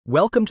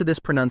Welcome to this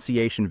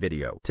pronunciation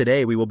video.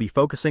 Today we will be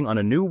focusing on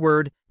a new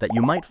word that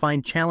you might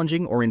find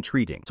challenging or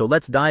intriguing. So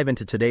let's dive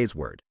into today's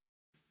word.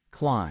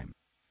 Climb,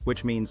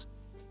 which means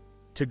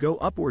to go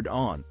upward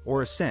on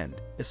or ascend,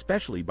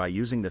 especially by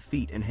using the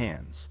feet and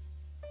hands.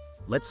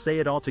 Let's say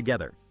it all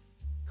together.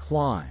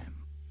 Climb,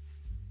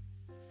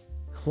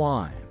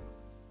 climb,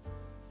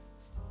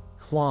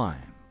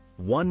 climb.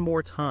 One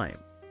more time.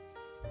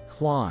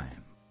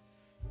 Climb,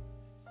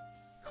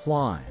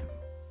 climb,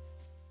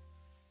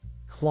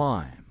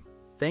 climb.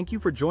 Thank you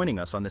for joining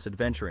us on this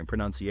adventure in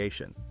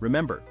pronunciation.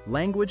 Remember,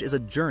 language is a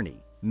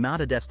journey,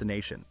 not a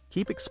destination.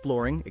 Keep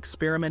exploring,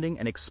 experimenting,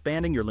 and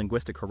expanding your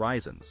linguistic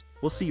horizons.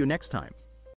 We'll see you next time.